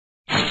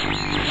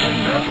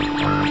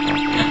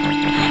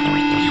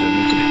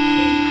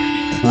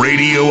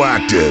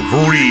Radioactive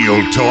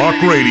Real Talk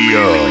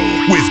Radio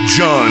with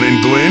John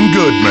and Glenn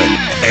Goodman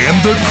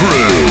and the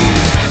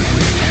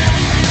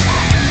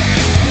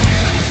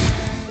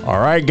crew.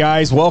 All right,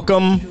 guys,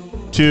 welcome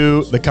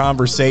to the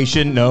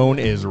conversation known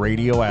as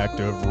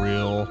Radioactive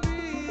Real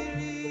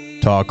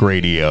Talk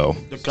Radio.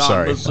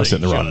 Sorry, I was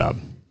hitting the wrong knob.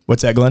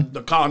 What's that, Glenn?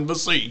 The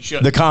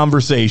conversation. The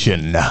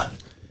conversation.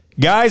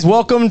 Guys,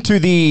 welcome to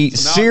the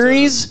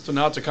series. So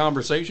now it's a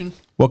conversation?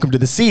 Welcome to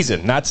the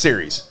season, not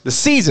series. The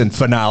season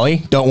finale.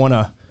 Don't want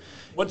to,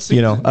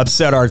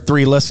 upset our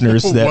three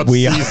listeners that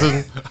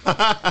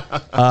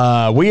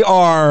we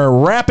are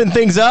wrapping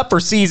things up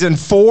for season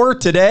 4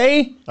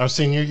 today. Our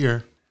senior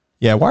year.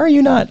 Yeah, why are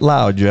you not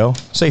loud, Joe?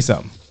 Say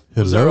something.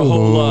 Was there a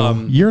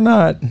whole? You're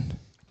not.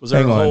 Was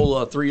there a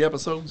whole 3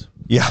 episodes?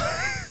 Yeah.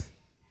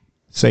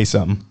 Say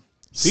something.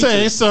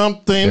 Say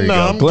something.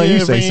 I'm Glenn,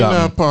 you say giving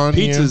something. up on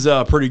you.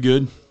 Pizza's pretty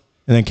good. And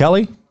then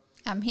Kelly?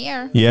 I'm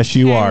here. Yes,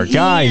 you are.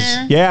 Guys,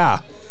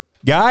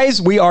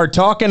 Guys, we are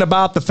talking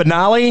about the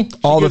finale,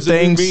 all the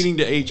things. Gives a new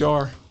meaning to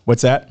HR.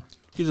 What's that?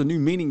 Gives a new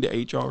meaning to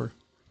HR.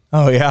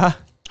 Oh, yeah?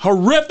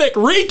 Horrific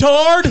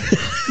retard!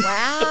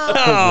 Wow.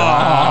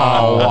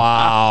 Oh,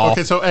 wow.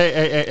 Okay, so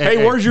Hey,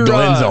 where's your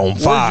Glenn's on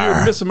fire. Where's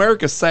your Miss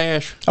America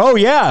sash? Oh,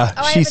 yeah.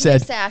 Oh, I She have a said.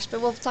 new sash, but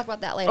we'll talk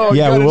about that later. Oh,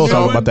 Yeah, you we got a will new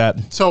talk one? about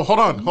that. So hold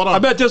on. I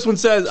bet this one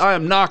says I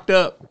am knocked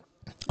up.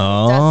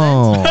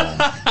 Oh,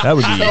 that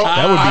would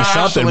be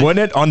something, actually-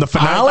 wouldn't it? On the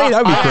finale,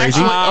 that would be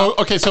crazy.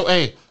 Okay, so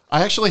I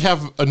actually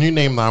have a new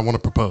name that I want to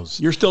propose.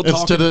 You're still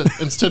talking?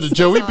 Instead of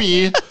Joey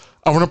B,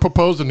 I want to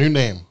propose a new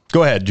name.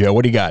 Go ahead, Joe.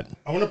 What do you got?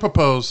 I want to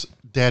propose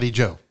Daddy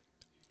Joe.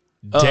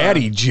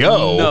 Daddy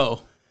Joe.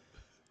 No.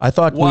 I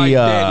thought Why we.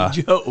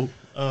 Daddy Joe?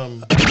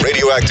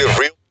 Radioactive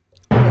Real.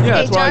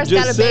 Yeah, that's what I HR's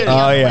just got a said. baby.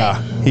 Oh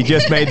yeah, he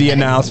just made the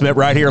announcement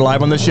right here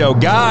live on the show,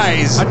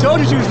 guys. I told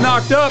you she was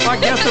knocked up. I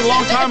guessed it a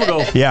long time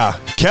ago. Yeah,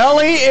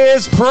 Kelly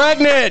is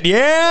pregnant.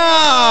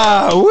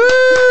 Yeah,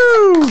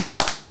 woo!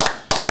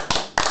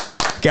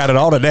 Got it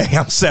all today.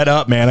 I'm set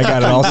up, man. I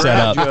got it all set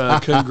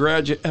up.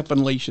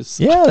 Congratulations.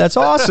 Yeah, that's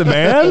awesome,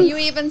 man. You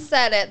even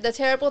said it. The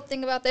terrible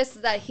thing about this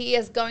is that he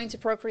is going to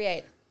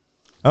procreate.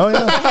 Oh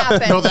yeah. What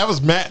happened? No, that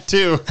was Matt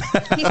too.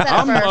 He said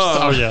it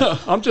first. yeah.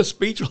 I'm just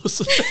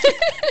speechless.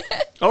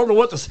 I don't know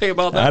what to say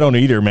about that. I don't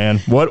either, man.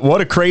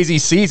 What a crazy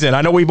season.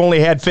 I know we've only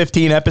had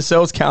 15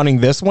 episodes counting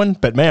this one,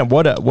 but man,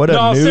 what a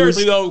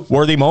seriously, though.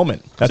 worthy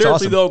moment. That's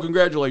Seriously, awesome. though,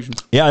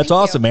 congratulations. Yeah, that's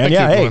awesome, man. Thank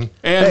Yeah, you, hey. Glenn.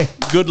 And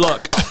good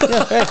luck.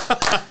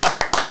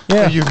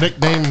 Yeah. Your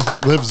nickname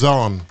lives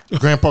on.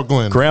 Grandpa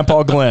Glenn.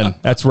 Grandpa Glenn.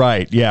 That's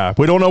right. Yeah.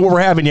 We don't know what we're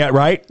having yet,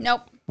 right?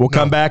 Nope. We'll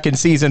come back in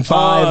season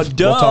 5.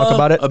 Duh. We'll talk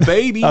about it. A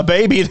baby. A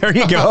baby. There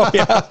you go.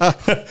 Yeah.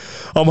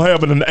 I'm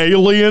having an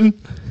alien.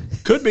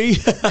 Could be.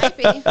 Might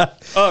be.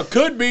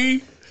 Could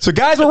be. So,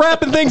 guys, we're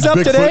wrapping things up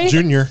Bigfoot today.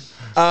 Jr.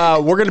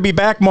 We're going to be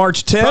back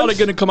March 10th. Probably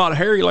going to come out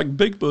hairy like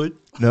Bigfoot.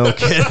 No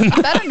kidding.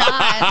 Better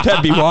not.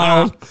 That'd be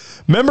wild.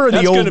 Remember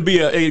That's the going old... to be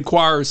an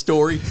Inquirer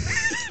story.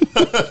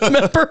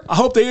 Remember? I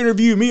hope they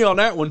interview me on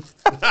that one.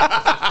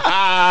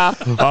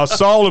 I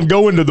saw him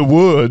go into the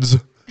woods.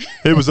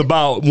 It was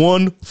about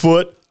 1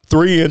 foot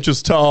 3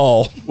 inches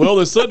tall. Well,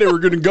 they said they were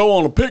going to go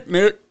on a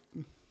picnic.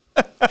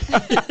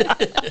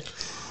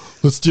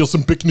 Let's steal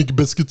some picnic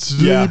biscuits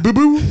today, Yeah.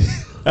 boo-boo.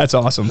 That's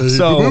awesome. Hey,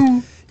 So,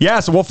 boo-boo. yeah,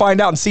 so we'll find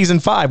out in season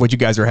 5 what you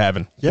guys are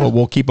having. Yeah.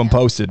 We'll keep them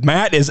posted.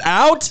 Matt is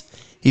out.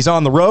 He's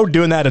on the road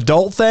doing that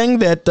adult thing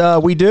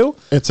that we do.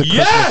 It's a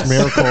Yes!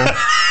 Christmas miracle.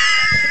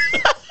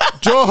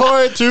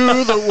 Joy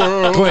to the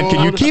world. Glenn,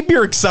 can you keep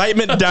your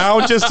excitement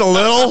down just a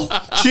little?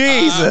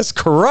 Jesus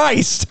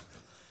Christ.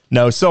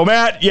 No, so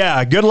Matt,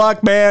 yeah, good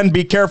luck, man.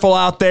 Be careful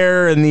out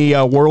there in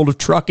the world of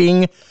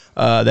trucking.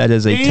 That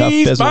is a tough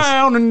business.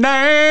 Eastbound and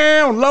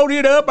down, load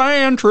it up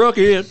and truck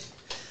it.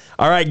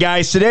 All right,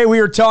 guys, today we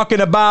are talking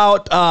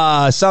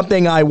about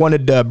something I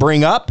wanted to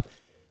bring up,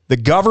 the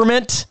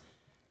government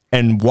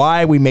and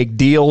why we make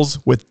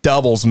deals with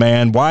doubles,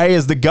 man. Why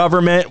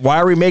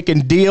are we making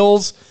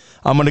deals?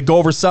 I'm going to go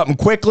over something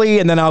quickly,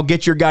 and then I'll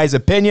get your guys'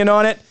 opinion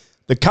on it.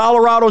 The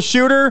Colorado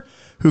shooter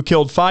who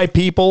killed 5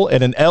 people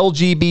at an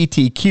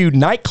LGBTQ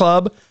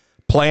nightclub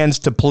plans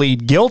to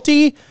plead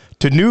guilty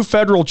to new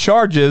federal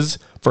charges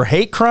for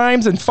hate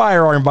crimes and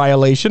firearm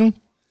violation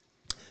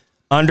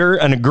under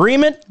an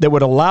agreement that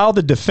would allow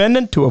the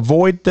defendant to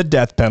avoid the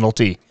death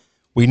penalty.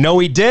 We know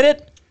he did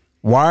it.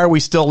 Why are we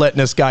still letting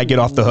this guy get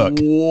off the hook?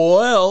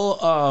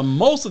 Well,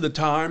 most of the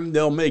time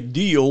they'll make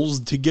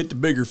deals to get the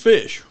bigger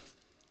fish.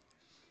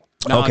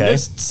 Now, Okay. in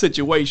this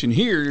situation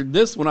here,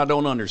 this one I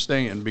don't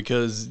understand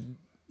because,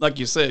 like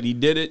you said, he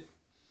did it.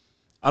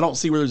 I don't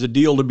see where there's a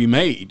deal to be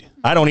made.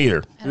 I don't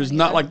either. It's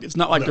not like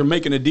they're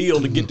making a deal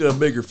to get to a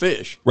bigger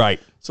fish. Right.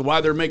 So why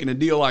they're making a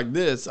deal like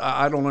this,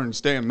 I don't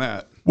understand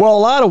that. Well, a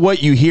lot of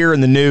what you hear in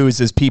the news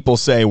is people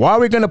say, why are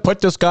we going to put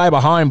this guy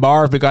behind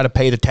bars? We got to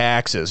pay the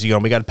taxes. We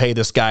got to pay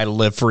this guy to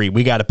live free.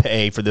 We got to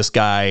pay for this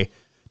guy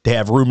to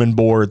have room and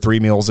board,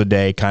 3 meals a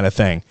day kind of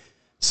thing.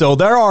 So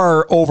there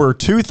are over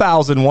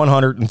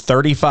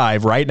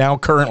 2,135 right now,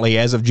 currently,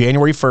 as of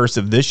January 1st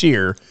of this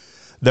year,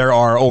 there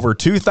are over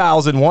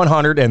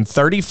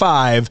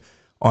 2,135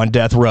 on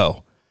death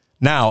row.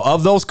 Now,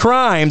 of those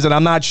crimes, and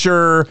I'm not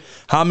sure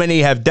how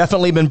many have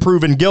definitely been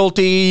proven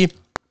guilty,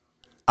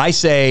 I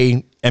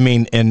say,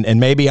 and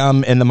maybe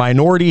I'm in the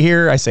minority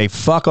here, I say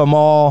fuck them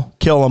all,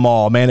 kill them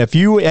all. Man, if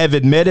you have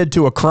admitted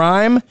to a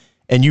crime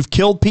and you've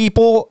killed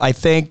people, I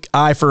think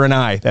eye for an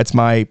eye. That's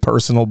my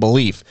personal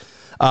belief.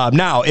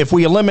 Now, if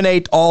we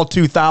eliminate all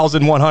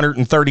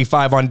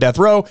 2,135 on death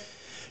row,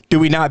 do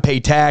we not pay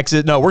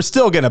taxes? No, we're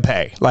still going to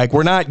pay. Like,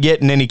 we're not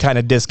getting any kind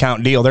of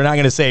discount deal. They're not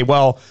going to say,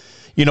 well,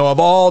 of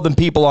all the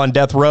people on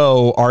death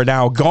row are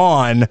now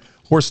gone,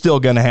 we're still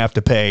going to have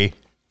to pay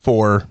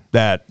for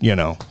that,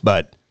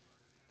 but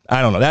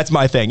I don't know. That's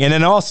my thing. And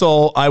then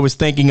also I was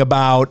thinking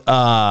about,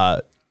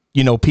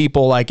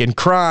 people like in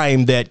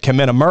crime that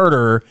commit a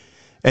murder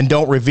and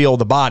don't reveal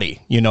the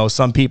body.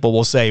 Some people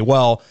will say,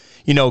 well,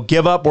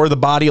 give up where the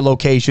body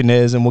location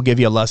is and we'll give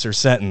you a lesser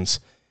sentence.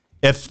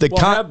 If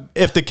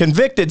the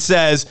convicted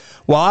says,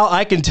 well,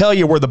 I can tell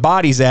you where the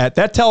body's at,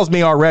 that tells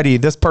me already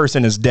this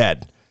person is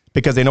dead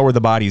because they know where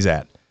the body's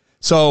at.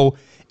 So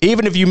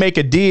even if you make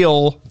a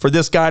deal for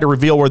this guy to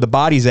reveal where the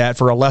body's at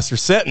for a lesser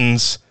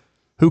sentence,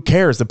 who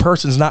cares? The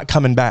person's not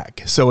coming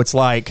back. So it's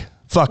like,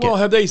 fuck it. Well,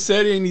 have they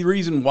said any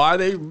reason why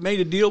they made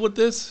a deal with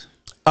this?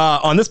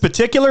 On this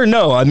particular,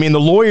 no. I mean, the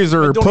lawyers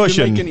are don't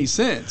pushing. Even make any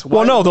sense.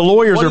 Well, no, the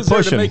lawyers are What is there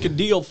pushing. to make a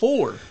deal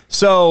for?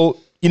 So,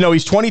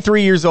 he's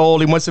 23 years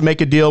old. He wants to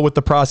make a deal with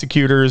the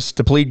prosecutors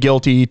to plead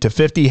guilty to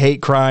 50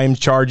 hate crimes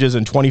charges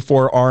and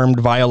 24 armed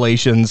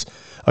violations.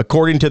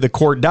 According to the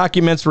court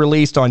documents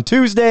released on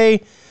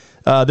Tuesday,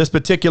 this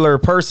particular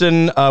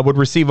person would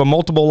receive a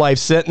multiple life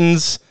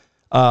sentence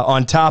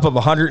on top of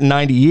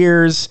 190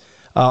 years.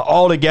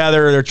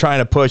 Altogether, they're trying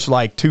to push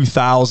like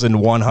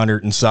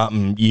 2,100 and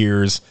something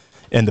years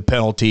in the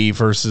penalty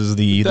versus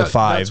the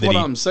five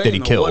that he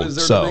killed. What is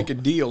there to make a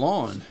deal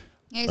on?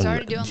 Yeah, he's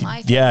already doing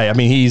life. Yeah, I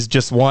mean, he's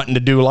just wanting to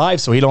do life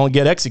so he don't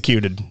get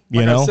executed.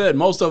 Like I said,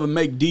 most of them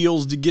make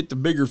deals to get the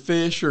bigger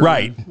fish or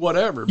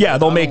whatever. Yeah,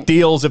 they'll make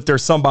deals if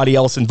there's somebody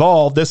else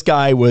involved. This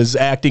guy was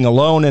acting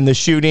alone in the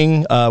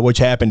shooting, which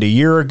happened a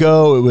year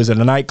ago. It was in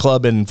a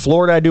nightclub in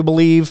Florida, I do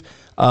believe.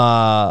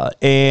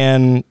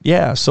 And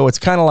yeah, so it's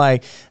kind of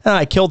like,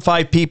 I killed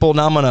 5 people.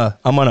 Now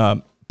I'm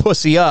gonna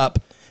pussy up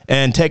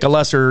and take a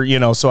lesser,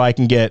 so I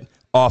can get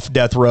off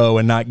death row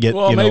and not get,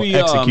 maybe,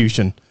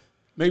 execution.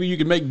 Maybe you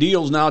can make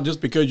deals now just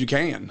because you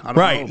can. I don't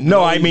right. know.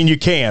 No, I mean, you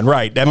can.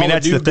 Right. I mean,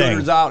 that's the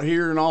thing. Out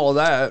here and all of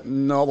that,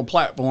 and all the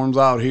platforms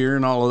out here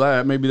and all of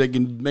that. Maybe they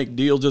can make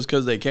deals just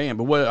because they can.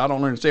 But I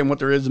don't understand what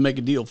there is to make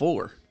a deal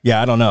for.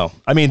 Yeah, I don't know.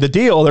 I mean, the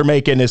deal they're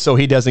making is so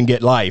he doesn't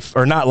get life,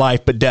 or not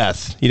life, but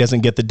death. He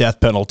doesn't get the death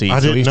penalty.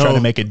 So he's trying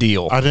to make a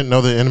deal. I didn't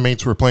know the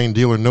inmates were playing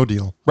deal or no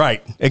deal.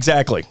 Right.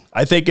 Exactly.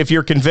 I think if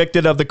you're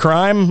convicted of the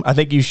crime, I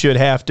think you should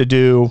have to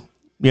do.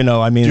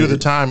 Do the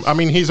time. I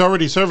mean, he's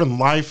already serving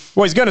life.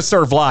 Well, he's going to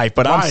serve life,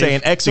 but I'm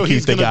saying execute the guy. So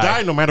he's going to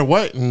die no matter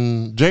what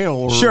in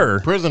jail or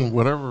prison,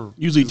 whatever.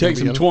 Usually takes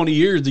him 20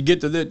 years to get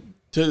to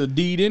the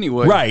deed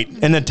anyway. Right.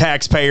 And the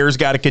taxpayers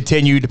got to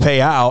continue to pay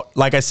out.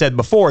 Like I said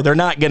before, they're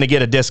not going to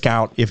get a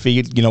discount if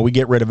we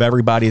get rid of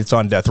everybody that's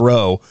on death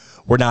row.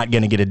 We're not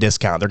going to get a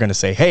discount. They're going to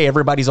say, hey,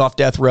 everybody's off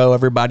death row.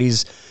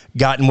 Everybody's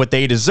gotten what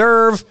they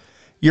deserve.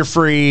 You're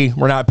free.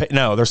 We're not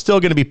No, they're still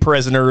going to be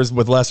prisoners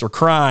with lesser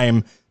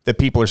crime that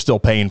people are still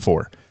paying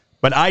for.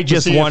 But I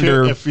just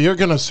wonder if you're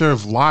going to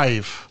serve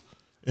life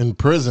in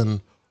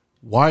prison,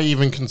 why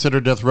even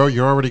consider death row?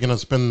 You're already going to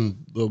spend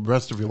the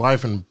rest of your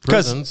life in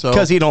prison.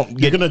 Because you're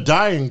going to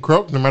die and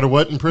croak no matter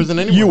what in prison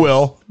anyway. You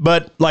will,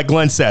 but like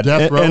Glenn said,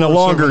 in a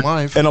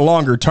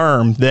longer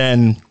term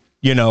than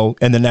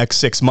in the next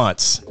 6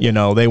 months,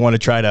 they want to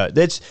try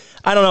to.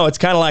 I don't know. It's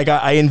kind of like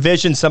I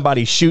envision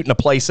somebody shooting a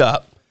place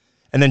up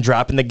and then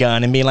dropping the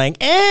gun and being like,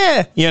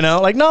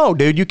 like, no,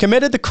 dude, you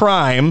committed the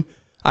crime.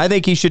 I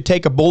think he should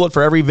take a bullet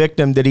for every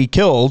victim that he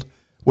killed,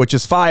 which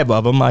is 5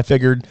 of them. I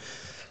figured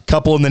a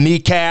couple in the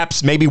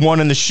kneecaps, maybe one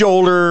in the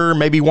shoulder,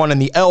 maybe one in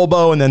the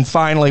elbow, and then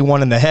finally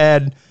one in the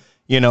head.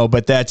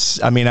 But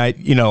that's, I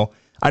know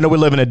we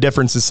live in a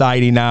different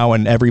society now,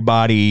 and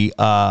everybody,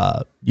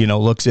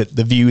 looks at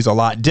the views a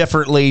lot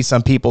differently.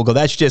 Some people go,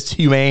 that's just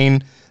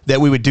humane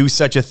that we would do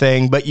such a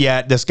thing. But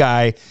yet this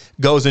guy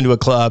goes into a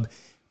club,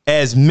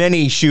 as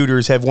many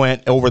shooters have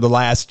went over the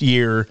last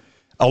year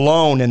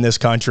alone in this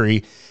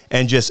country,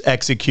 and just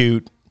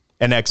execute,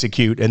 and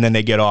then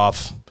they get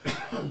off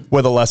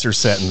with a lesser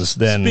sentence.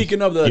 Then,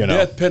 speaking of the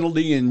death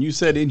penalty, and you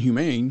said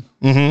inhumane,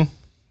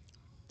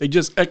 they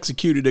just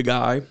executed a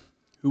guy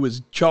who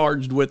was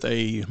charged with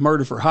a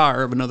murder for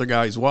hire of another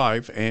guy's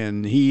wife,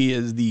 and he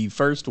is the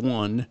first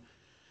one.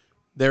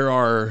 There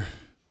are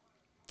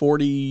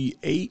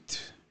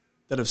 48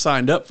 that have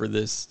signed up for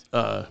this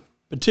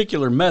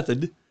particular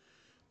method.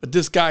 But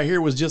this guy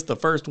here was just the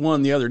first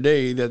one the other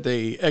day that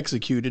they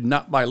executed,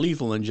 not by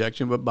lethal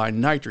injection, but by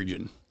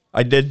nitrogen.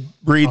 I did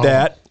read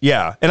that.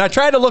 Yeah. And I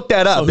tried to look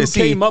that up. So who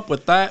came up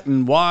with that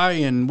and why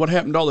and what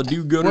happened to all the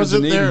do-gooders Was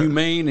and it there-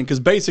 inhumane? And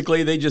because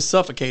basically they just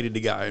suffocated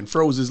the guy and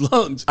froze his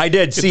lungs. I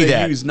did see if they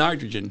that. used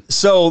nitrogen.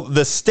 So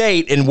the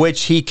state in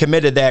which he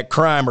committed that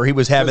crime, or he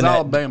was having that,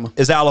 Alabama.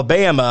 is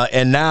Alabama,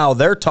 and now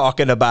they're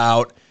talking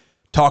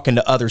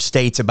to other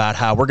states about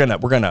how we're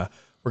gonna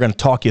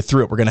talk you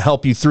through it. We're gonna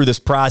help you through this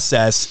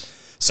process,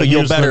 so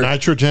you'll Use the better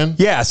nitrogen.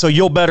 Yeah, so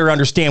you'll better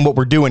understand what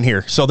we're doing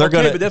here. So they're Okay,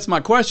 gonna. but that's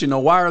my question. Though,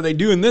 why are they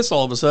doing this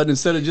all of a sudden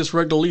instead of just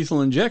regular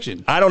lethal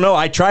injection? I don't know.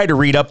 I tried to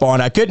read up on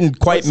it. I couldn't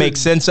quite What's make it-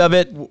 sense of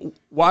it.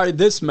 Why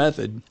this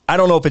method? I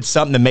don't know if it's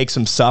something that makes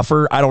them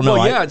suffer. I don't know.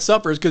 Well, yeah, it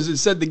suffers because it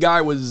said the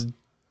guy was.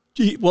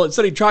 It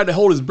said he tried to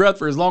hold his breath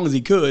for as long as he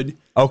could,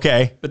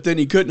 Okay. but then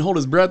he couldn't hold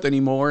his breath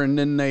anymore, and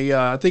then they,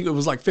 I think it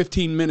was like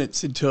 15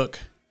 minutes it took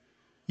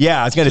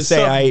Yeah, I was gonna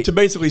say to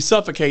basically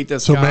suffocate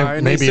this So guy.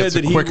 And they maybe said it's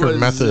a that he quicker was,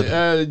 method.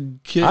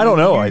 I don't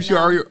know.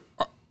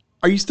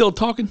 Are you still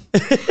talking?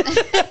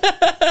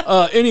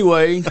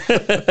 Anyway,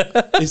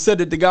 they said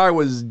that the guy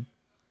was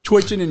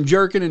twitching and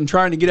jerking and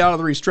trying to get out of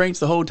the restraints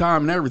the whole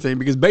time and everything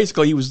because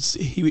basically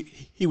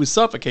he was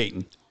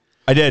suffocating.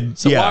 I did.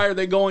 So yeah. why are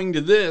they going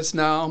to this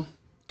now?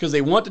 Because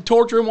they want to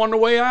torture him on the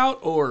way out,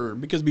 or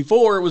because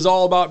before it was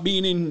all about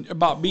being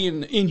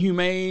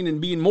inhumane and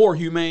being more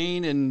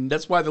humane, and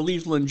that's why the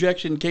lethal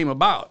injection came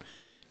about.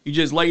 You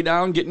just lay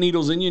down, get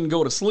needles in you, and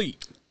go to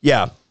sleep.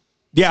 Yeah.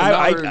 Yeah. So now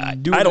I they're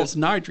doing don't. this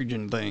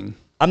nitrogen thing.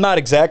 I'm not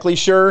exactly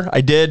sure.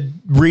 I did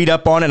read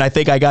up on it. And I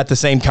think I got the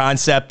same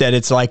concept that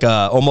it's like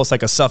almost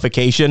like a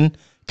suffocation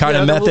kind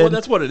of method. Well,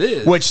 that's what it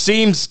is. Which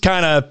seems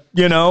kind of,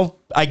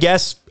 I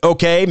guess,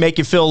 okay, make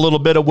you feel a little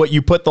bit of what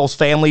you put those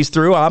families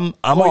through. I'm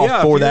all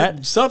if for you're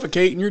that.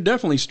 suffocating, you're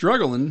definitely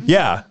struggling.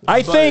 Yeah.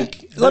 I But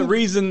think the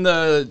reason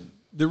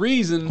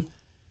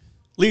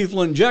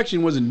lethal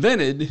injection was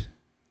invented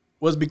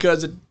was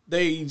because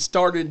they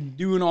started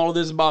doing all of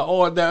this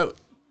about that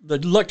the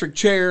electric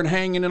chair and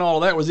hanging and all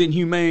of that was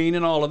inhumane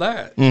and all of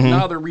that. Mm-hmm.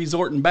 Now they're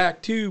resorting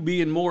back to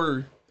being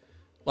more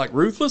like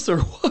ruthless or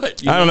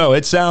what? I don't know.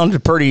 It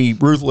sounded pretty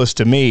ruthless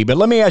to me. But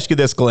let me ask you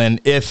this, Glenn.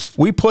 If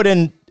we put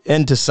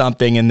into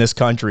something in this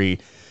country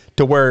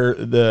to where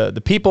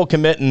the people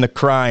committing the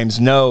crimes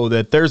know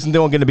that there's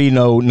going to be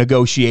no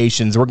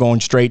negotiations, we're going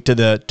straight to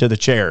the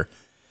chair.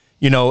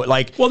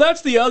 Well,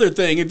 that's the other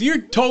thing. If you're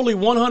totally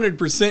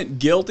 100%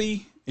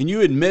 guilty and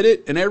you admit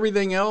it and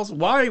everything else,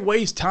 why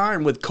waste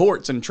time with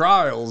courts and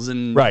trials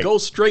and Right. go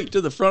straight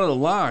to the front of the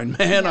line,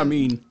 man? I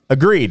mean,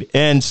 Agreed.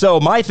 And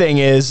so my thing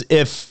is,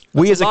 if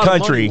we as a lot of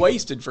country, money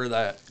wasted for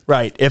that.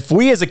 right, if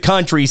we as a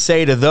country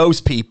say to those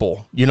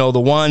people, the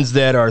ones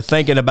that are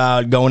thinking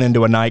about going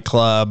into a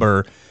nightclub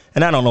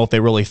and I don't know if they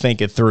really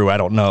think it through. I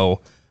don't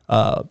know.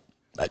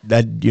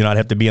 That I'd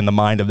have to be in the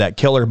mind of that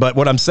killer. But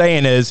what I'm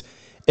saying is,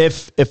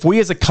 if we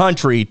as a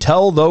country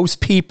tell those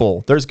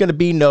people there's going to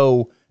be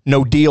no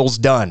deals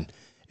done.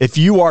 If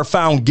you are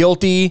found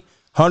guilty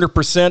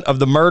 100% of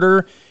the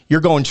murder,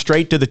 you're going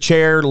straight to the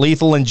chair,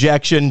 lethal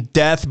injection,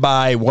 death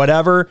by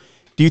whatever.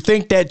 Do you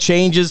think that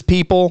changes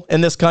people in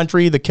this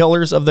country, the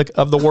killers of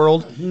the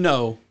world?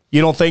 No.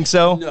 You don't think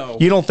so? No.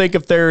 You don't think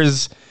if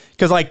there's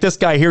because like this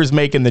guy here is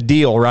making the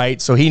deal,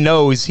 right? So he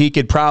knows he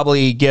could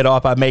probably get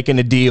off by making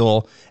a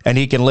deal and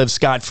he can live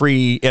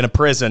scot-free in a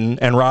prison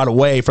and rot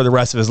away for the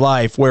rest of his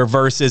life. Where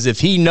versus if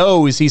he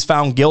knows he's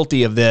found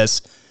guilty of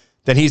this,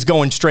 then he's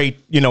going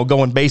straight,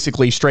 going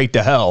basically straight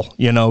to hell,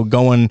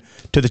 going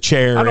to the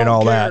chair and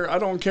all that. I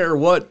don't care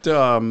what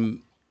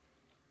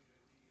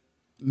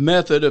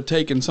method of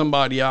taking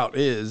somebody out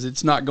is.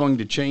 It's not going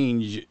to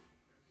change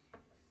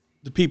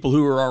the people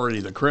who are already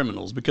the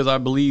criminals, because I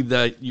believe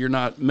that you're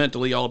not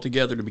mentally all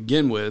together to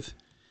begin with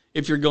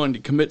if you're going to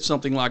commit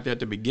something like that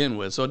to begin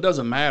with. So it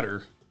doesn't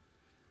matter.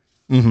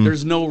 Mm-hmm.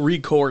 There's no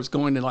recourse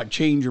going to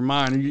change your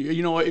mind.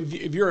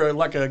 If you're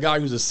like a guy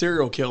who's a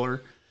serial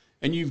killer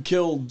and you've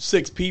killed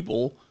 6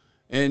 people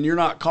and you're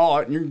not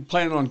caught and you're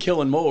planning on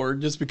killing more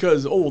just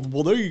because,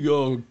 there you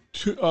go.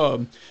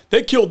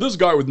 They killed this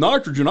guy with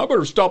nitrogen. I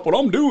better stop what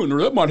I'm doing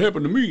or that might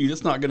happen to me.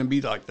 It's not going to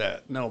be like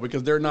that. No,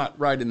 because they're not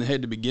right in the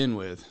head to begin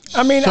with.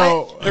 I mean,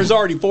 There's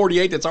already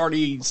 48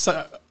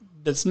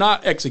 that's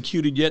not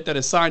executed yet that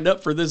has signed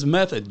up for this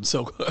method.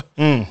 So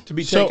to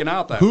be taken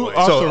out that who way.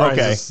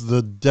 authorizes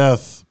the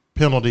death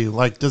penalty?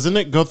 Doesn't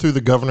it go through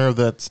the governor of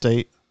that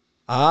state?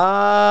 Who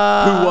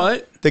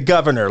what? The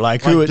governor,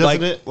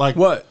 Doesn't it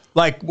What?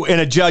 like in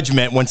a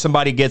judgment when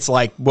somebody gets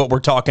what we're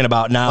talking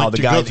about now, the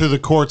to guy go through the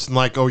courts and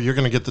you're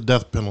going to get the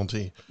death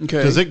penalty.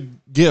 Okay. Does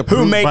it get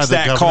approved who by makes the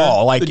that governor?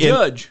 call? The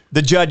judge.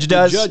 The judge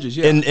does. judges,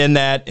 yeah. in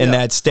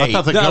that state. I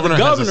thought the Now, governor,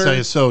 the has to governor-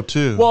 say so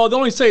too. Well, the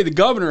only say the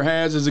governor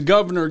has is the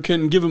governor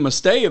can give them a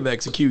stay of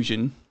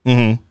execution.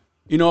 Mm-hmm.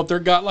 If they're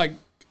got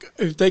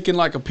if they can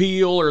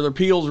appeal or their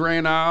appeals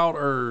ran out,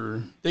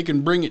 or they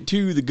can bring it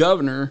to the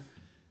governor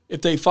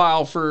if they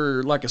file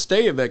for a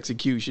stay of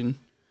execution.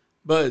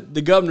 But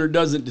the governor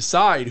doesn't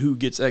decide who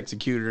gets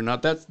executed or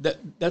not.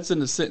 That's in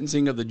the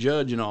sentencing of the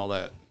judge and all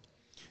that.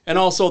 And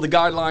also the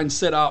guidelines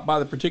set out by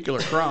the particular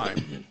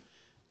crime.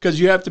 Because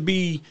you have to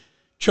be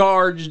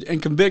charged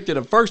and convicted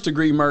of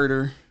first-degree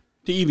murder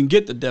to even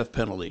get the death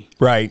penalty.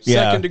 Right.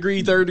 Yeah. Second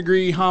degree, third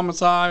degree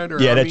homicide, or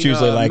that's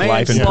usually like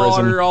life in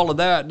manslaughter, prison. all of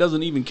that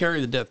doesn't even carry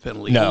the death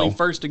penalty. No. Only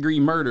first-degree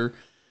murder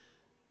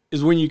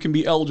is when you can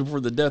be eligible for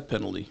the death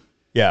penalty.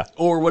 Yeah.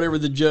 Or whatever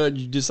the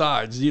judge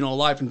decides,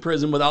 life in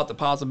prison without the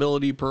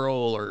possibility of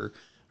parole, or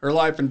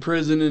life in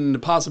prison and the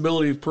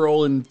possibility of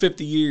parole in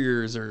 50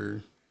 years,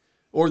 or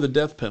the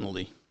death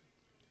penalty.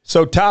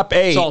 So top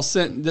 8.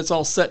 That's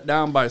all set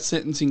down by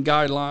sentencing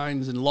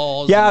guidelines and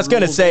laws. Yeah, and I was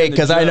going to rules say, and the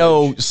because I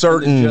know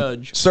judge and the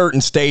judge.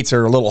 certain states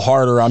are a little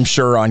harder, I'm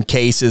sure, on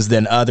cases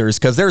than others,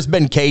 because there's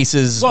been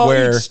cases Well,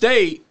 where each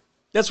state,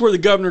 that's where the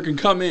governor can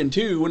come in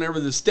too,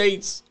 whenever the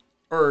states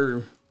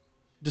are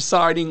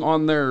deciding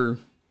on their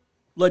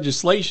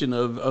legislation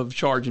of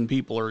charging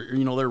people, or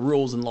their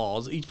rules and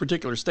laws. Each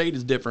particular state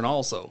is different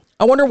also.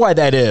 I wonder why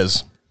that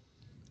is.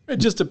 It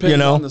just depends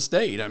on the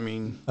state. I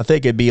mean, I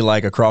think it'd be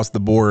like across the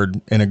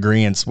board in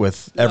agreement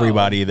with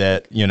everybody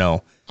that,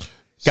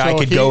 guy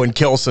could go and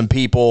kill some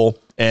people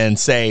and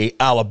say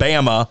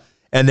Alabama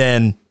and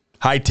then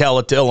hightail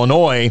it to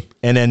Illinois,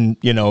 and then,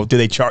 do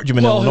they charge him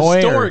in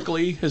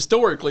Illinois?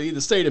 Historically,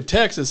 the state of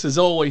Texas has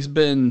always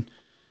been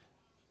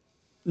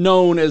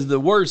known as the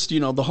worst, the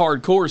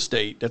hardcore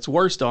state that's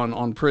worst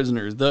on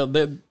prisoners.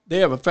 They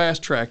have a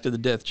fast track to the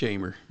death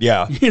chamber.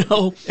 Yeah.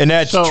 And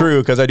that's So,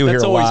 true, because I do hear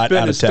That's a always lot been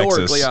out of historically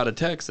Texas. out of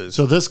Texas.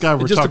 So this guy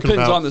we're it just talking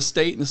depends about, on the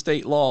state and the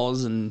state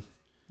laws and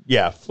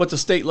Yeah. what the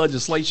state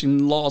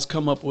legislation laws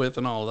come up with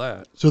and all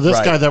that. so this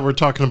Right. guy that we're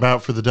talking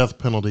about for the death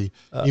penalty,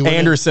 he went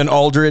Anderson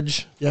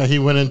Aldridge. he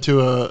went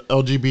into a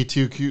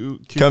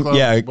LGBTQ club,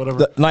 whatever.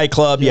 The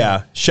nightclub,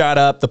 shot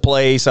up the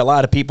place. A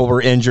lot of people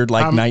were injured,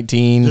 like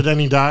 19. Did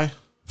any die?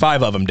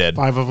 5 of them did.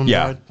 5 of them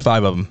Yeah, died?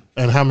 5 of them.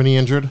 And how many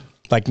injured?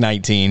 Like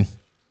 19.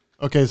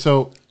 Okay,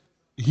 so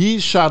he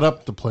shot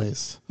up the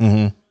place.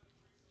 Mm-hmm.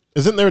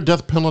 Isn't there a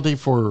death penalty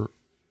for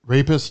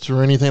rapists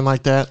or anything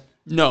like that?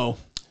 No.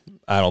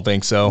 I don't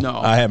think so. No.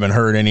 I haven't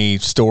heard any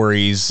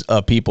stories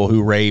of people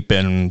who rape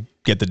and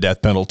get the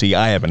death penalty.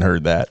 I haven't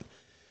heard that.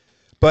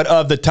 But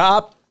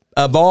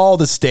of all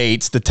the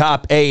states, the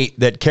top 8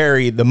 that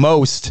carry the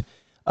most,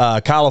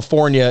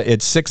 California,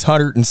 it's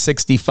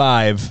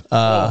 665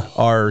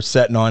 are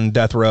sitting on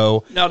death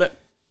row. Now, to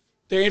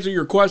answer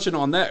your question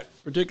on that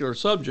particular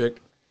subject,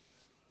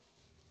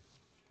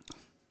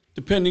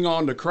 depending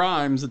on the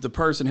crimes that the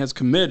person has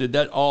committed,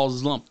 that all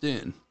is lumped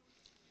in.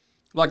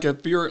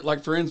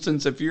 For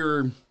instance, if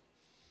you're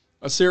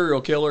a serial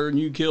killer and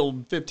you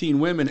killed 15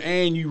 women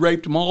and you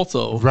raped them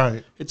also,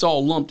 Right. it's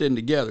all lumped in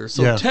together.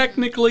 So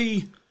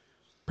technically,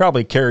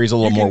 Probably carries a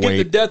little you more can get the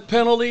weight. death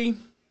penalty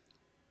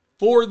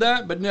for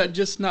that, but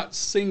not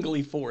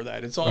singly for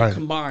that. It's all Right.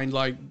 combined.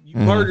 Like, you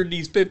murdered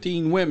these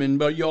 15 women,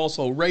 but you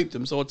also raped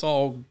them, so it's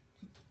all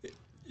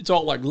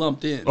like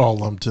lumped in. All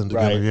lumped in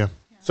together, Right. yeah.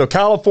 So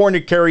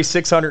California carries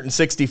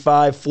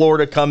 665.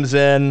 Florida comes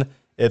in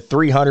at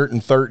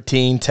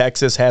 313.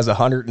 Texas has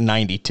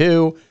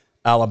 192.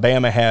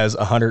 Alabama has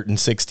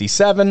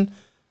 167,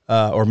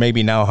 or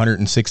maybe now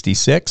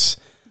 166.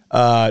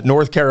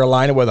 North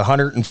Carolina with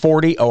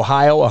 140.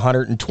 Ohio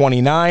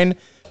 129.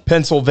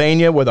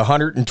 Pennsylvania with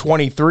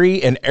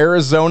 123. And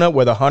Arizona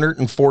with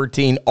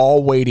 114,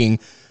 all waiting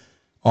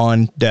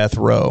on death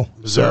row.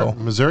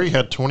 Missouri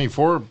had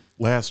 24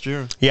 last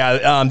year.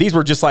 Yeah, these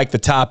were just like the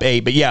top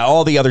 8, but yeah,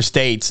 all the other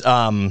states.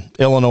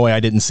 Illinois, I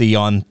didn't see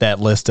on that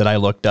list that I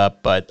looked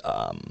up, but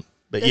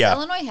Does yeah.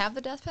 Illinois have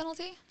the death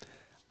penalty?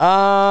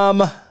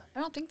 Um, I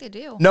don't think they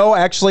do. no,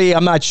 actually,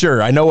 I'm not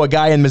sure. I know a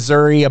guy in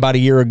Missouri about a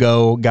year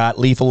ago got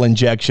lethal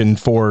injection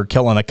for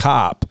killing a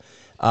cop,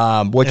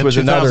 which In was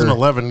another.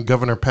 2011,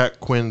 Governor Pat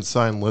Quinn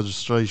signed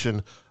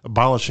legislation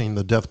abolishing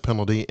the death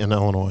penalty in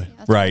Illinois.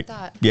 That's what I Right.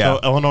 thought. Yeah. So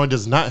Illinois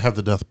does not have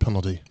the death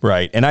penalty.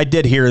 Right, and I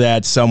did hear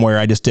that somewhere.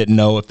 I just didn't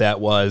know if that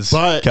was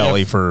But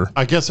Kelly if- for.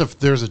 I guess if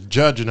there's a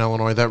judge in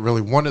Illinois that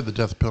really wanted the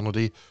death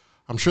penalty,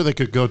 I'm sure they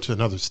could go to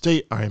another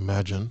state, I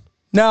imagine.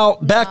 Now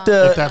back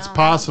to If that's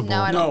possible.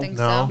 No, I don't No. think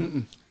No.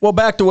 so. well,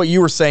 back to what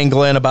you were saying,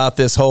 Glenn, about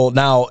this whole.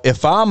 Now,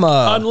 if I'm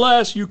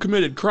Unless you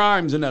committed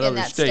crimes in that other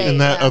that state. state. In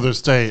that Yeah. other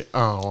state.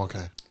 Oh, okay.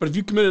 But if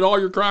you committed all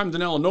your crimes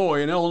in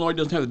Illinois and Illinois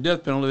doesn't have the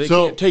death penalty, they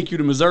So- can't take you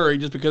to Missouri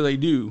just because they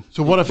do.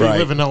 So what if Right. you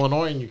live in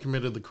Illinois and you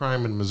committed the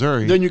crime in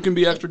Missouri? Then you can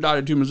be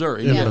extradited to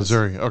Missouri. in Yes.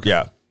 Missouri. Okay.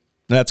 Yeah.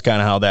 That's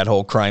kind of how that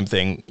whole crime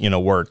thing,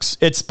 works.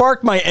 It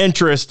sparked my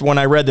interest when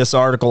I read this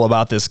article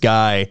about this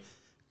guy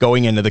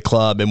going into the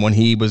club and when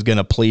he was going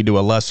to plead to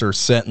a lesser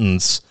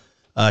sentence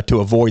to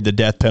avoid the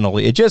death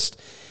penalty. It just,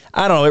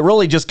 I don't know, it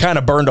really just kind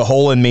of burned a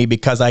hole in me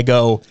because I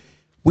go,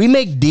 we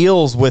make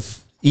deals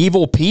with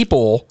evil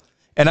people.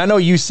 And I know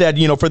you said,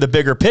 for the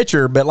bigger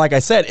picture, but like I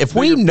said, if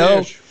we Bigger know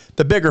fish.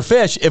 the bigger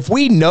fish, if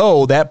we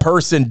know that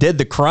person did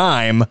the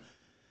crime,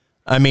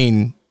 I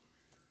mean,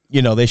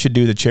 they should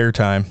do the chair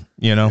time,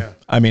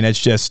 I mean, it's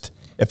just,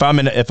 if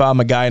I'm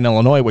a guy in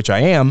Illinois, which I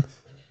am,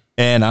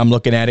 and I'm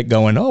looking at it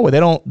going, oh, they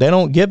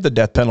don't give the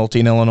death penalty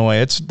in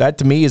Illinois. That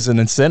to me is an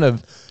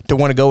incentive to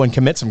want to go and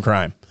commit some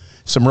crime,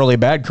 some really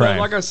bad crime.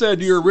 Like I said,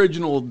 to your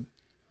original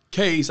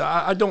case,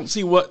 I don't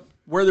see what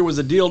where there was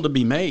a deal to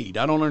be made.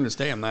 I don't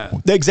understand that.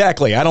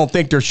 Exactly. I don't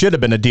think there should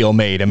have been a deal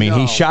made. I mean, he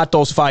No. shot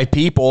those 5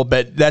 people,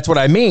 but that's what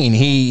I mean.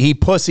 He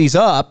pussies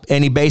up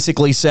and he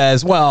basically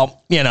says,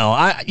 "Well,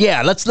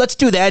 let's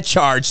do that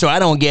charge so I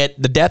don't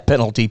get the death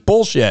penalty."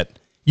 Bullshit.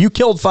 You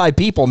killed 5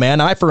 people,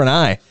 man. Eye for an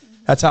eye.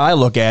 That's how I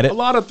look at it. A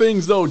lot of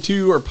things, though,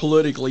 too, are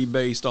politically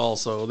based.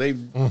 Also,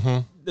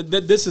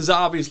 this is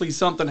obviously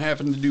something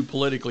having to do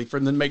politically for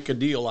them to make a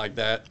deal like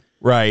that.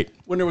 Right.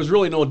 When there was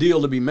really no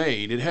deal to be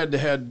made, it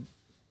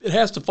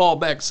has to fall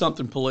back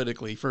something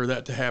politically for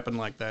that to happen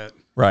like that.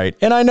 Right.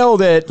 And I know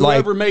that,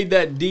 Whoever made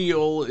that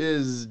deal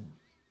is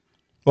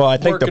I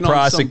think the working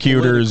on some political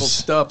prosecutors,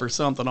 stuff or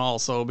something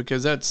also,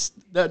 because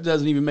that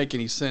doesn't even make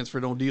any sense for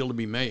no deal to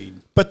be made.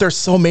 but there's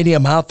so many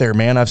of them out there,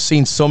 man. I've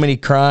seen so many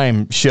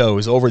crime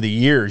shows over the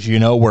years,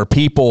 where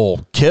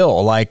people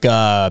kill. Like,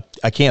 I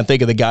can't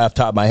think of the guy off the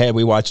top of my head.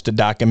 We watched a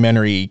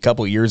documentary a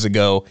couple of years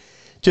ago,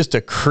 just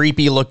a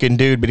creepy looking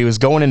dude, but he was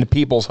going into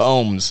people's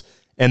homes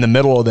in the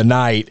middle of the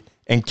night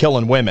and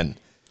killing women.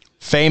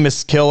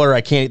 Famous killer.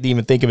 I can't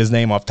even think of his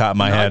name off the top of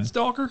my head. Night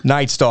Stalker?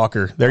 Night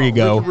Stalker. There you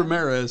go. Richard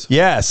Ramirez,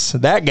 Yes,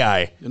 that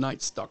guy. the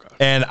Night Stalker.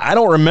 And I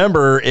don't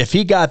remember if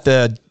he got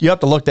you have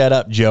to look that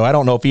up, Joe. I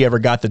don't know if he ever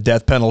got the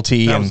death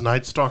penalty. That and was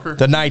Night Stalker.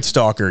 the Night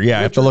Stalker. Yeah,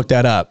 I have to look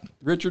that up.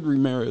 Richard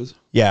Ramirez.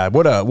 Yeah,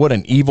 what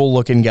an evil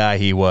looking guy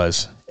he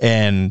was.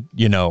 And,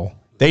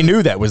 they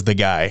knew that was the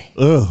guy.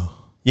 Ugh.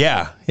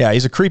 Yeah,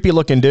 he's a creepy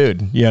looking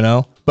dude,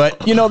 But,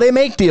 they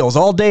make deals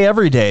all day,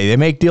 every day. They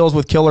make deals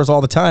with killers all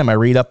the time. I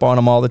read up on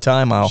them all the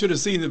time. Should have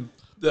seen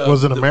the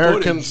Was an the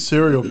American footage.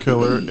 serial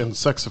killer and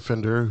sex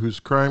offender whose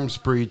crime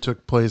spree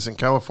took place in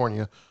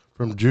California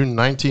from June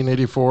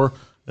 1984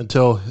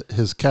 until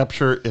his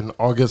capture in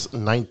August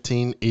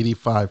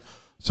 1985.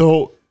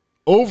 So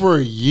over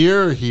a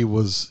year he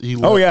was.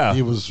 Oh, yeah.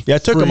 he was. Yeah,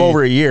 it took him free.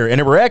 over a year.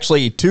 And it were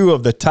actually 2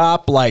 of the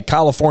top,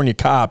 California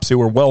cops who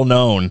were well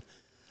known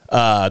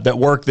that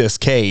worked this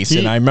case.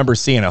 And I remember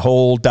seeing a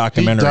whole He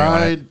documentary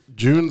on it. died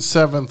June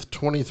 7th,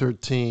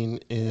 2013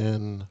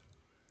 in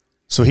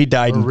So he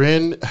died.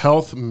 Marin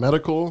Health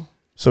Medical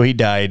So he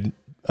died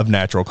of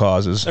natural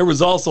causes. There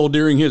was also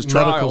during his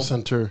Medical trial.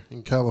 Center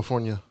in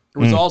California.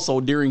 There was also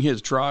during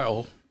his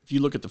trial. If you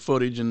look at the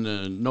footage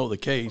and know the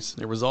case,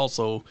 there was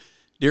also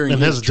during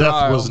And his trial.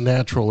 death was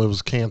natural. It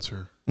was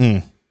cancer.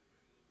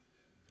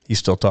 He's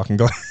still talking.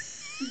 Go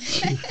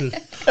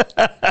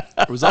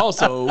There was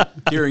also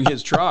during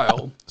his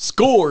trial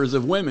scores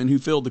of women who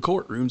filled the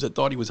courtrooms that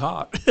thought he was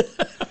hot.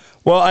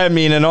 Well, I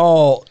mean, in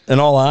all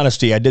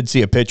honesty, I did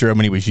see a picture of him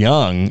when he was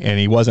young, and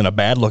he wasn't a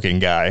bad looking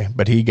guy,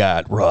 but he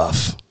got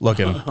rough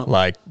looking,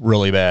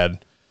 really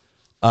bad.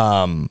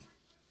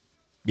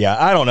 Yeah,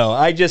 I don't know.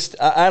 I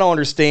don't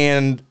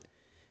understand.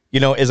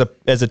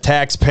 As a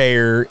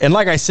taxpayer, and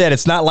like I said,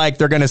 it's not like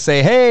they're going to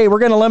say, "Hey, we're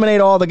going to eliminate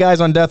all the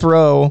guys on death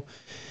row."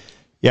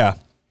 Yeah.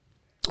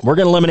 We're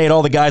going to eliminate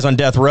all the guys on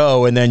death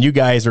row, and then you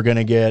guys are going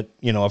to get,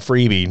 a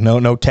freebie.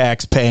 No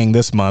tax paying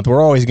this month.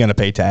 We're always going to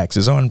pay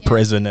taxes on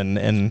prison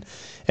and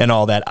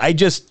all that. I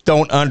just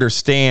don't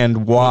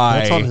understand why.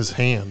 That's on his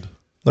hand.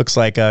 Looks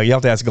like you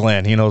have to ask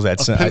Glenn. He knows that.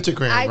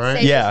 Pentagram, I'd right?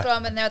 say Yeah. just throw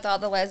him in there with all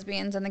the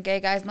lesbians and the gay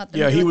guys. Let them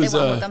Yeah, do he what was, they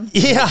want with them.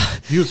 Yeah,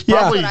 He was Yeah.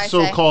 probably That's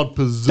what I say. so-called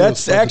possessed.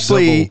 that's by the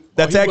actually devil.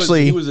 that's He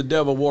actually. was a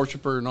devil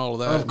worshiper and all of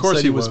that. Of and course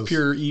said he he was was.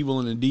 pure evil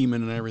and a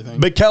demon and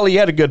everything. But Kelly, you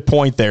had a good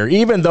point there.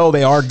 Even though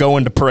they are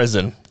going to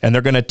prison and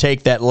they're going to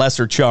take that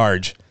lesser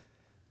charge,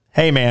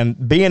 hey man,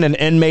 being an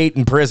inmate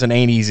in prison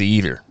ain't easy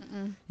either.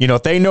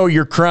 If they know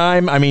your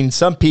crime, I mean,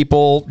 some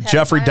people,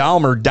 Jeffrey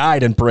Dahmer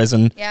died in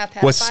prison, Yeah,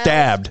 was pedophiles.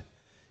 stabbed.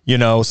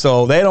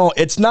 So they don't.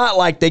 It's not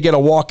like they get a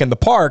walk in the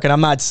park, and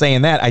I'm not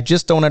saying that. I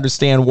just don't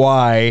understand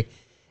why,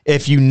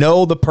 if you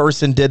know the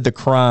person did the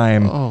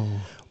crime,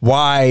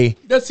 why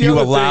That's the you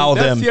other allow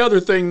thing. them. That's the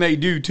other thing they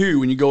do too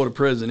when you go to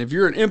prison. If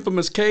you're an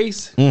infamous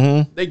case,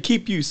 they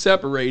keep you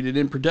separated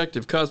in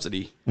protective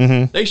custody.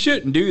 They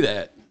shouldn't do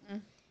that.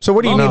 So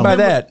what do you No. mean by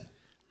that?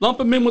 Lump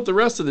them in with the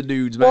rest of the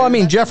dudes, man. Well, I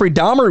mean, Jeffrey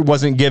Dahmer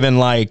wasn't given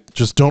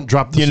Just don't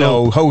drop the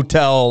soap.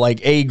 hotel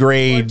A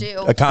grade Or do.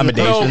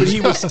 accommodations. no, but he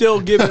was still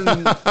given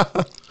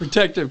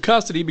protective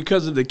custody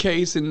because of the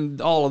case and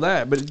all of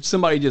that. But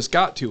somebody just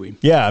got to him.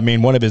 Yeah, I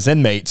mean, one of his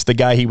inmates, the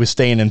guy he was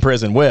staying in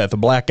prison with, a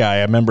black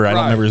guy. I don't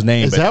Right. remember his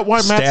name. Is but that why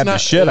Matt's stabbed the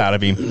not shit out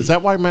of him? Is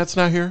that why Matt's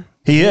not here?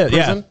 He in is.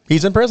 Yeah, prison?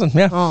 he's in prison.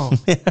 Yeah.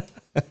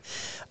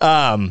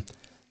 Oh,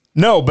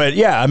 No, but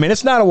yeah, I mean,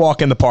 it's not a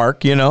walk in the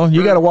park. You got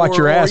to watch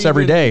your ass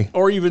every day.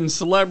 Or even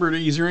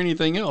celebrities or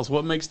anything else.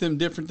 What makes them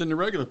different than the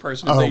regular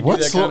person if they do what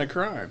that cele- kind of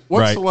crime?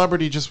 what Right.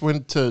 celebrity just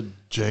went to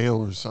jail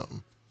or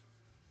something?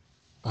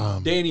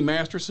 Danny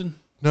Masterson,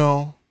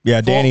 No.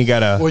 Yeah, Danny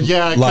got a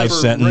life for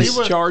sentence. rape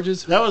rape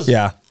charges, That was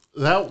Yeah,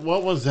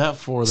 What was that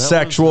for? That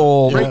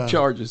sexual. was- rape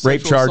charges,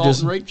 Rape sexual assault charges.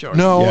 and rape charges.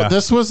 No, Yeah.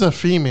 this was a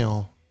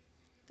female.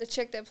 The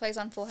chick that plays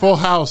on Full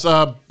House. Full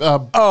House.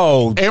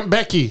 Oh, Aunt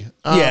Becky.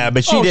 yeah,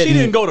 but she Oh, didn't. she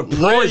didn't go to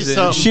Lori prison.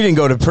 something. She didn't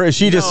go to prison.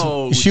 She just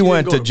No, she didn't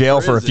went go to jail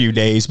for a prison. few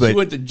days. She But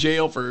went to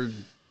jail for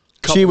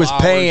she was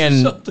hours or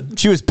paying something.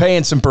 she was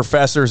paying some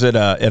professors at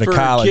a For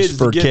college kids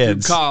for to get through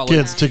kids. college.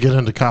 Kids to get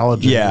into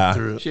college. And Yeah. get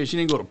through it. She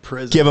didn't go to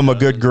prison. Give them a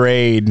good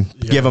grade.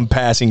 Give them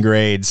passing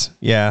grades.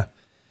 Yeah.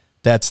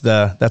 That's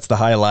the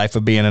high life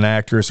of being an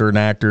actress or an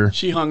actor.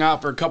 She hung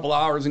out for a couple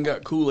hours and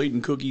got Kool-Aid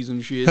and cookies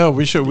and shit. Hell,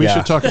 we should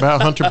Yeah. talk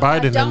about Hunter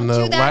Biden Don't and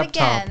the do that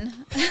laptop.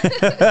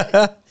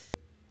 again.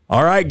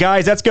 All right,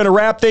 guys, that's going to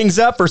wrap things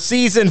up for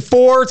season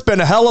 4. It's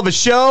been a hell of a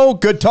show.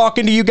 Good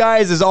talking to you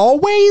guys as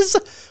always.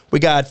 We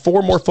got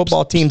 4 more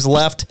football teams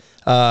left.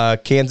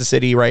 Kansas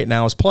City right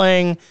now is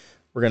playing.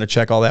 We're going to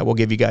check all that. We'll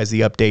give you guys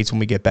the updates when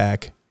we get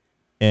back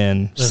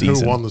in season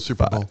who won the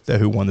Super Bowl. 5.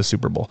 Who won the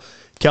Super Bowl.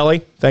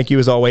 Kelly, thank you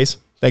as always.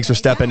 Thanks for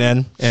stepping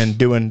in and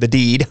doing the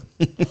deed.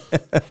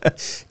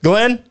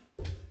 Glenn?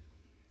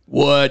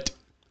 What?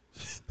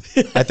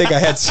 I think I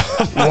had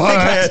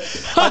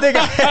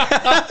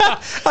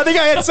I think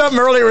I had something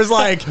earlier. It was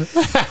like,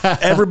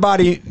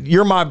 everybody,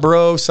 you're my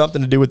bro,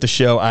 something to do with the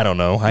show. I don't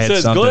know. I had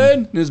Says something. Glenn,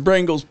 and his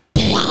brain goes.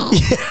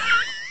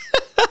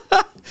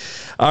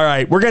 All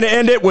right, we're going to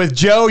end it with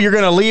Joe. You're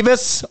going to leave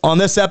us on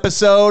this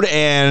episode,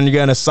 and you're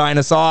going to sign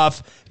us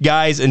off.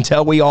 Guys,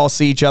 until we all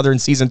see each other in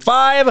season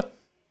 5,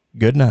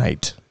 good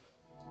night.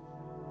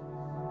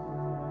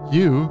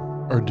 You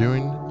are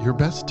doing your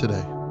best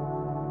today,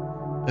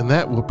 and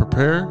that will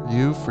prepare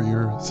you for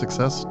your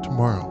success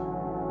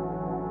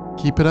tomorrow.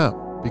 Keep it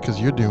up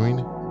because you're doing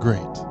great.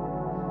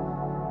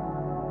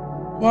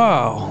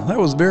 Wow, that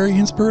was very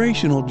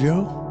inspirational,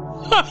 Joe.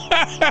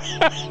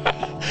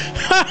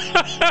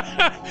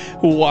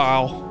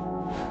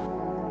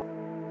 Wow.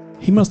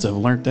 He must have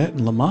learned that in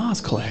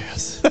Lamaze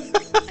class. Or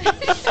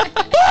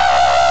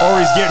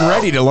he's getting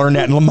ready to learn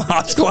that in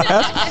Lamont's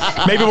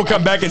class. Maybe we'll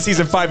come back in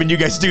season 5 and you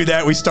guys do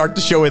that. We start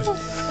the show with,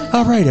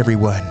 all right,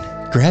 everyone,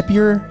 grab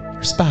your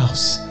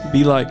spouse.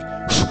 Be like,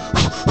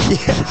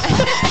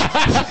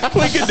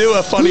 We could do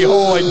a funny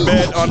whole like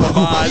bit on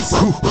Lamaze.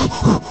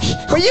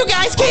 Will you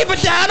guys keep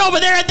it down over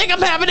there? I think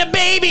I'm having a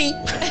baby.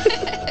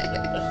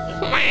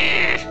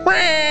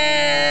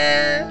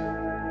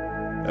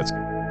 That's good.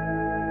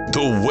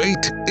 The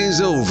wait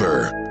is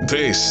over.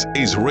 This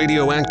is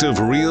Radioactive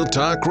Real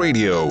Talk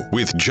Radio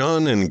with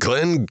John and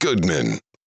Glenn Goodman.